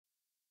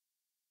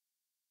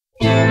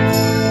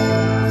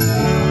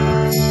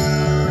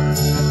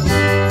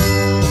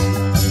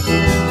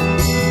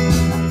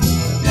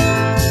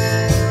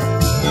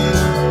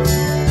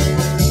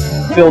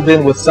filled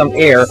in with some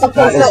air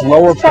that is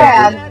lower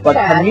pressure. But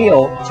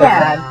Camille...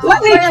 Chad,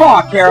 let me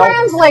talk, Carol.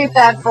 Translate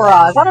that for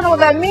us. I don't know what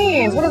that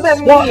means. What does that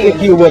mean? Well,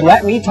 if you would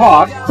let me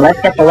talk.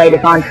 Let's get the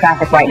latest on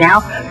traffic right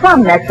now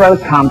from Metro's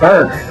Tom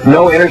Berg.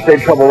 No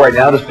interstate trouble right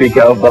now to speak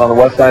of, but on the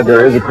west side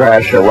there is a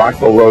crash at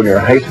Rockville Road near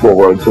High School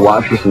Road, so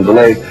watch for some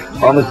delays.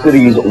 On the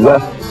city's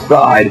west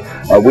side,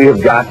 we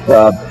have got...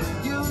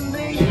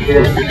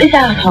 This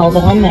asshole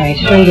that I'm married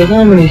to goes,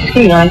 I'm going to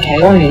ski,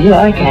 okay, on it,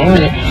 okay,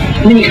 on it.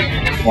 And then you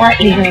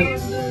slightly go...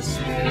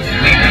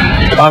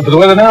 Time for the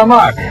weather now,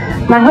 Mark.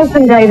 My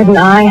husband David and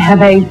I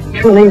have a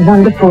truly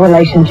wonderful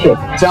relationship.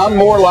 Sound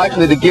more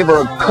likely to give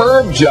her a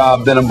curb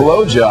job than a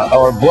blow job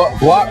or a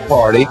block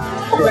party.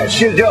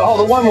 Hold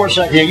on one more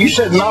second. Yeah, you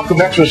said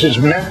Malcolm X was his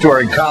mentor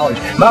in college.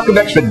 Malcolm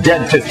X been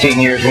dead 15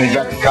 years when he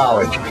got to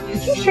college.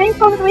 Did you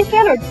shave over the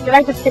weekend, or did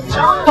I just get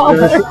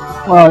taller?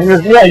 Well,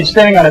 you're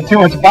standing on a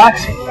 2-inch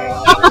box.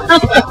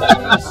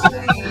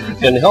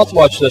 In Health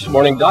Watch this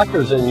morning,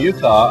 doctors in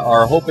Utah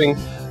are hoping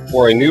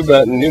for a new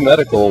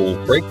medical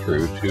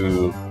breakthrough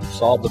to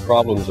solve the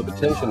problems of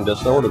attention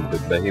disorder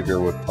behavior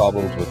with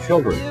problems with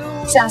children.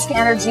 Sask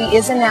Energy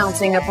is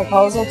announcing a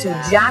proposal to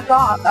jack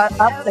up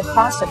the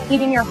cost of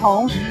heating your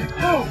home.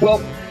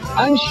 Well,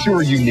 I'm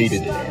sure you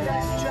needed it.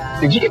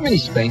 Did you get many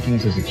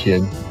spankings as a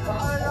kid?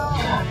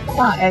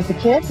 As a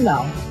kid,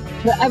 no.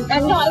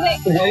 I'm not.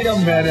 Wait a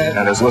minute.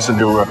 And as listen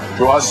to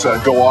us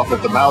go off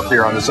at the mouth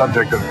here on the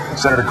subject of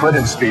Senator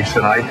Clinton's speech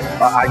tonight,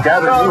 I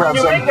gather you have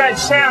you some... make that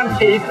sound,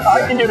 Keith,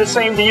 I can do the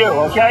same to you,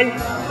 okay?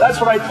 That's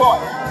what I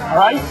thought, all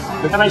right?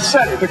 And I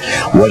said it.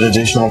 What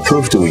additional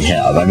proof do we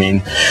have? I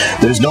mean,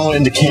 there's no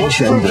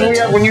indication What proof do we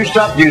have when you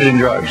stopped using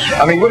drugs?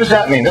 I mean, what does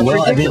that mean? That's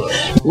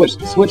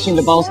ridiculous. Switching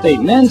to Ball State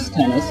men's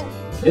tennis,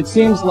 it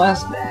seems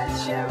last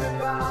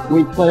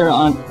week player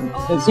on...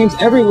 It seems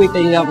every week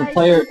they have a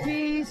player...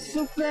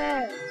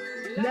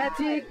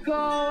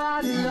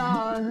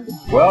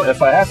 Well,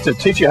 if I have to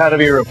teach you how to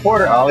be a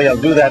reporter, Ollie, I'll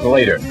do that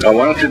later.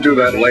 Why don't you do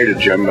that later,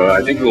 Jim?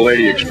 I think the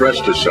lady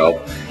expressed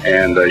herself,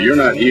 and you're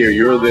not here,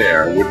 you're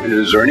there.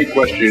 Is there any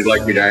question you'd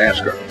like me to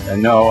ask her?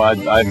 No,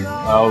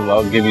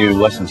 I'll give you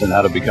lessons on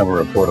how to become a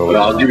reporter.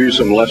 Well, I'll give you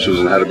some lessons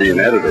on how to be an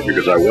editor,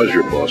 because I was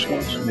your boss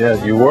once.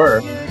 Yeah, you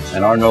were,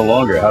 and are no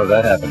longer. How did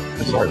that happen?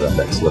 Sorry about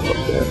that slip up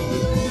there.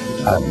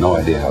 I have no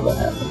idea how that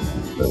happened.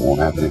 It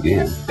won't happen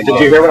again. Did you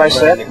hear what I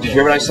said? Did you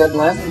hear what I said,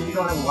 Len?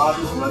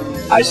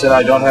 I said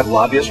I don't have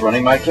lobbyists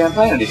running my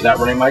campaign, and he's not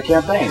running my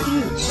campaign.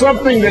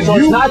 Something that So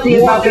it's not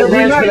about the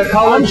advancement of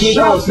colored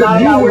people, it's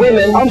not about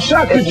women. I'm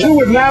shocked that you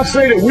would now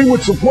say that we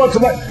would support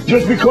somebody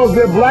just because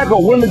they're black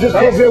or women just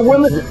because they're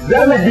women.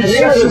 That would be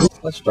sexist.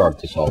 Let's start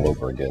this all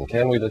over again,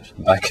 can we? Let's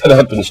back it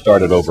up and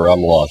start it over.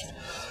 I'm lost.